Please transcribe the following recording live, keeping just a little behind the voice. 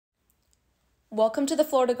Welcome to the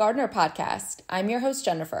Florida Gardener Podcast. I'm your host,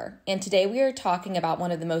 Jennifer, and today we are talking about one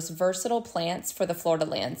of the most versatile plants for the Florida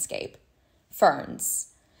landscape,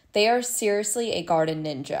 ferns. They are seriously a garden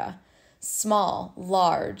ninja. Small,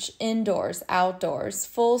 large, indoors, outdoors,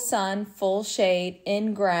 full sun, full shade,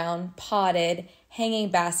 in-ground, potted, hanging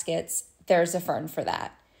baskets, there's a fern for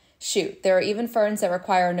that. Shoot, there are even ferns that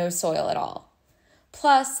require no soil at all.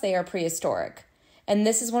 Plus, they are prehistoric, and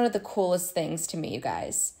this is one of the coolest things to me, you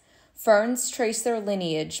guys. Ferns trace their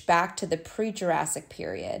lineage back to the pre-Jurassic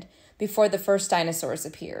period, before the first dinosaurs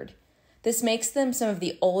appeared. This makes them some of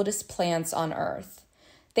the oldest plants on Earth.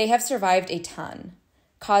 They have survived a ton.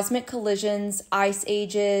 Cosmic collisions, ice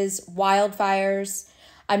ages, wildfires.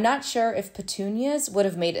 I'm not sure if petunias would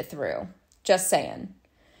have made it through. Just saying.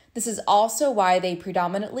 This is also why they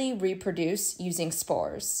predominantly reproduce using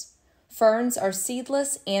spores. Ferns are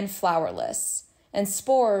seedless and flowerless, and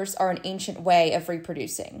spores are an ancient way of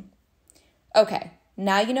reproducing. Okay,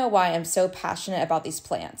 now you know why I'm so passionate about these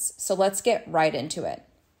plants, so let's get right into it.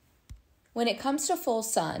 When it comes to full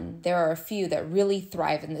sun, there are a few that really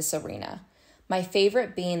thrive in this arena. My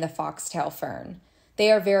favorite being the foxtail fern.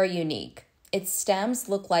 They are very unique. Its stems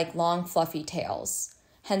look like long fluffy tails,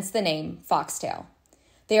 hence the name foxtail.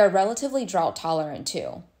 They are relatively drought tolerant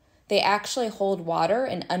too. They actually hold water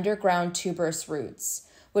in underground tuberous roots,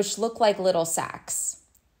 which look like little sacs.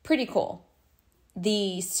 Pretty cool.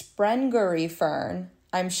 The Sprengeri fern,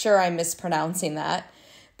 I'm sure I'm mispronouncing that,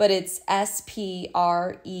 but it's Sprengeri,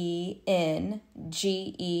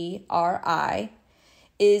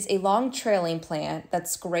 is a long trailing plant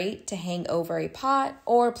that's great to hang over a pot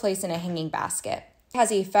or place in a hanging basket. It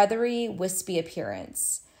has a feathery, wispy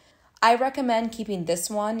appearance. I recommend keeping this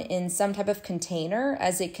one in some type of container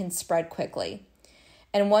as it can spread quickly.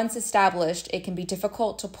 And once established, it can be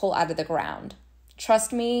difficult to pull out of the ground.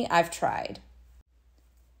 Trust me, I've tried.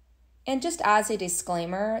 And just as a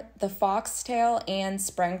disclaimer, the foxtail and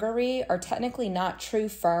Sprengeri are technically not true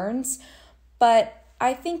ferns, but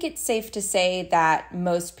I think it's safe to say that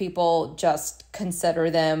most people just consider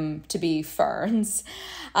them to be ferns.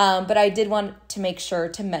 But I did want to make sure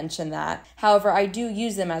to mention that. However, I do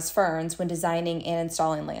use them as ferns when designing and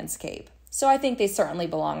installing landscape, so I think they certainly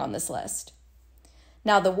belong on this list.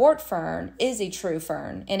 Now, the wart fern is a true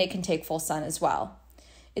fern, and it can take full sun as well.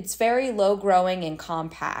 It's very low growing and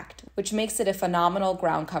compact, which makes it a phenomenal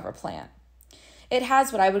ground cover plant. It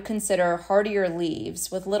has what I would consider hardier leaves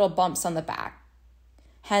with little bumps on the back,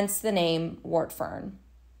 hence the name wart fern.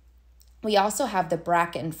 We also have the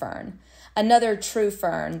bracken fern, another true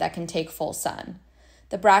fern that can take full sun.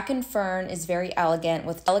 The bracken fern is very elegant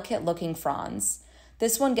with delicate looking fronds.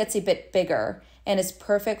 This one gets a bit bigger and is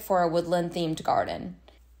perfect for a woodland themed garden.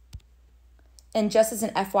 And just as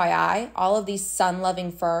an FYI, all of these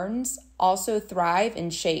sun-loving ferns also thrive in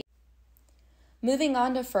shade. Moving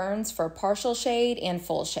on to ferns for partial shade and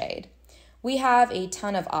full shade. We have a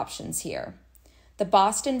ton of options here. The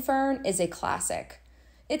Boston fern is a classic.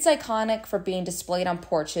 It's iconic for being displayed on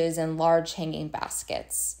porches and large hanging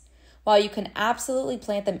baskets. While you can absolutely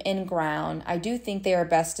plant them in ground, I do think they are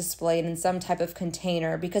best displayed in some type of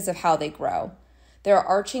container because of how they grow. Their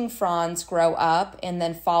arching fronds grow up and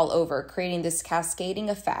then fall over, creating this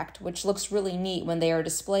cascading effect, which looks really neat when they are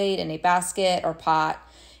displayed in a basket or pot,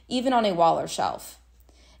 even on a wall or shelf.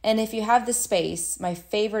 And if you have the space, my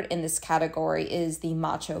favorite in this category is the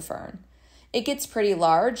macho fern. It gets pretty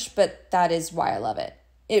large, but that is why I love it.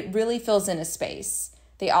 It really fills in a space.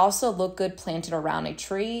 They also look good planted around a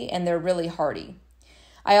tree, and they're really hardy.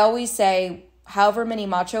 I always say, however many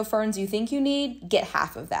macho ferns you think you need, get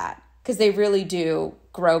half of that, because they really do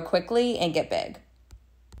grow quickly and get big.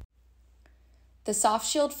 The soft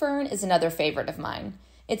shield fern is another favorite of mine.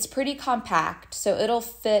 It's pretty compact, so it'll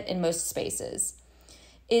fit in most spaces.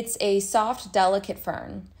 It's a soft, delicate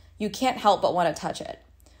fern. You can't help but want to touch it.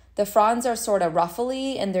 The fronds are sort of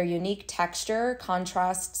ruffly, and their unique texture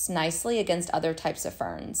contrasts nicely against other types of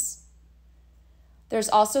ferns. There's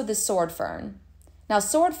also the sword fern. Now,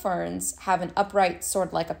 sword ferns have an upright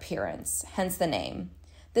sword-like appearance, hence the name.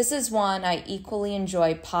 This is one I equally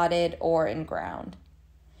enjoy potted or in ground.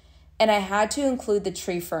 And I had to include the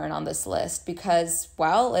tree fern on this list because,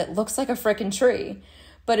 well, it looks like a frickin' tree,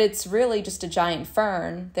 but it's really just a giant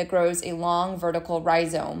fern that grows a long vertical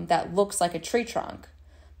rhizome that looks like a tree trunk,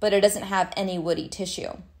 but it doesn't have any woody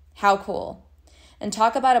tissue. How cool. And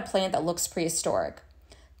talk about a plant that looks prehistoric.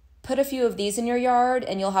 Put a few of these in your yard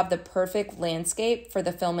and you'll have the perfect landscape for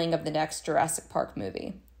the filming of the next Jurassic Park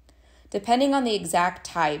movie. Depending on the exact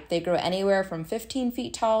type, they grow anywhere from 15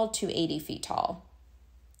 feet tall to 80 feet tall.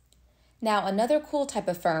 Now, another cool type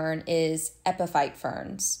of fern is epiphyte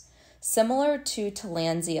ferns. Similar to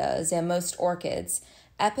tillandsias and most orchids,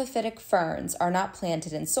 epiphytic ferns are not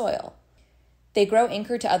planted in soil. They grow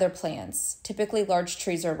anchored to other plants, typically large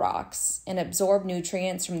trees or rocks, and absorb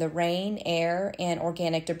nutrients from the rain, air, and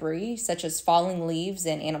organic debris such as falling leaves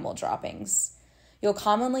and animal droppings. You'll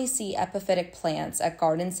commonly see epiphytic plants at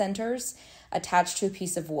garden centers attached to a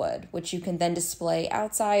piece of wood, which you can then display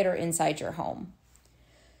outside or inside your home.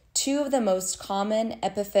 Two of the most common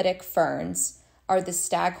epiphytic ferns are the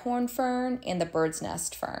staghorn fern and the bird's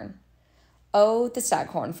nest fern. Oh, the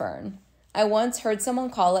staghorn fern. I once heard someone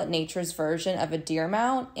call it nature's version of a deer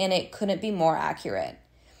mount, and it couldn't be more accurate.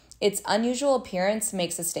 Its unusual appearance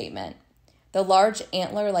makes a statement. The large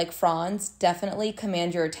antler-like fronds definitely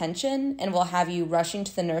command your attention and will have you rushing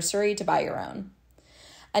to the nursery to buy your own.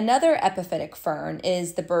 Another epiphytic fern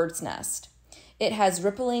is the bird's nest. It has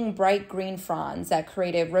rippling bright green fronds that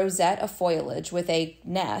create a rosette of foliage with a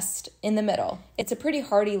nest in the middle. It's a pretty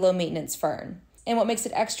hardy, low-maintenance fern. And what makes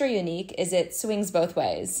it extra unique is it swings both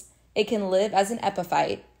ways. It can live as an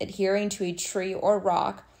epiphyte, adhering to a tree or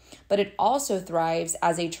rock, but it also thrives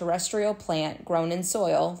as a terrestrial plant grown in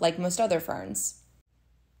soil like most other ferns.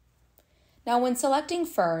 Now, when selecting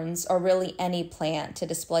ferns, or really any plant to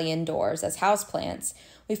display indoors as houseplants,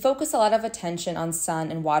 we focus a lot of attention on sun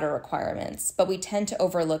and water requirements, but we tend to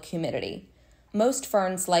overlook humidity. Most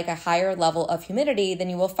ferns like a higher level of humidity than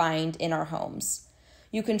you will find in our homes.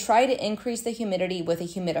 You can try to increase the humidity with a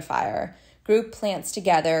humidifier, group plants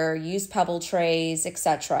together, use pebble trays,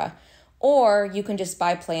 etc. Or you can just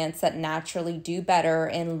buy plants that naturally do better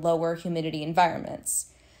in lower humidity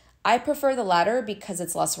environments. I prefer the latter because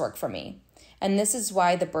it's less work for me. And this is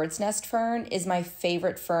why the bird's nest fern is my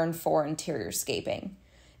favorite fern for interior scaping.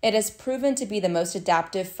 It has proven to be the most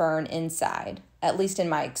adaptive fern inside, at least in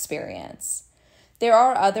my experience. There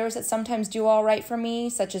are others that sometimes do all right for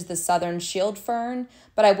me, such as the southern shield fern,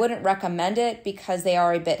 but I wouldn't recommend it because they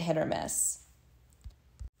are a bit hit or miss.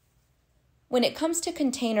 When it comes to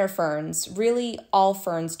container ferns, really all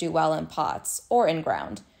ferns do well in pots or in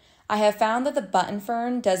ground. I have found that the button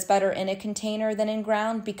fern does better in a container than in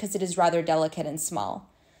ground because it is rather delicate and small.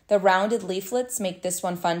 The rounded leaflets make this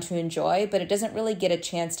one fun to enjoy, but it doesn't really get a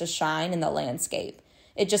chance to shine in the landscape.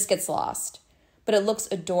 It just gets lost. But it looks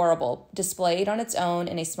adorable, displayed on its own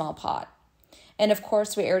in a small pot. And of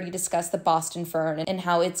course, we already discussed the Boston fern and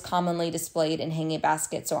how it's commonly displayed in hanging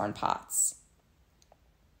baskets or in pots.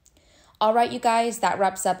 All right, you guys, that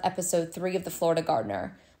wraps up episode 3 of The Florida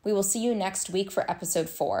Gardener. We will see you next week for episode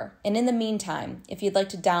 4. And in the meantime, if you'd like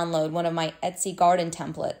to download one of my Etsy garden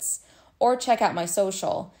templates or check out my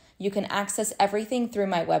social, you can access everything through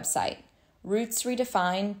my website,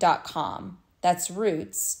 rootsredefined.com. That's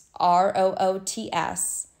roots,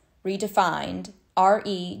 R-O-O-T-S, redefined,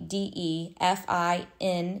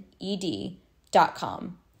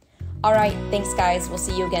 REDEFINED.com. All right, thanks guys. We'll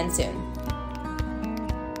see you again soon.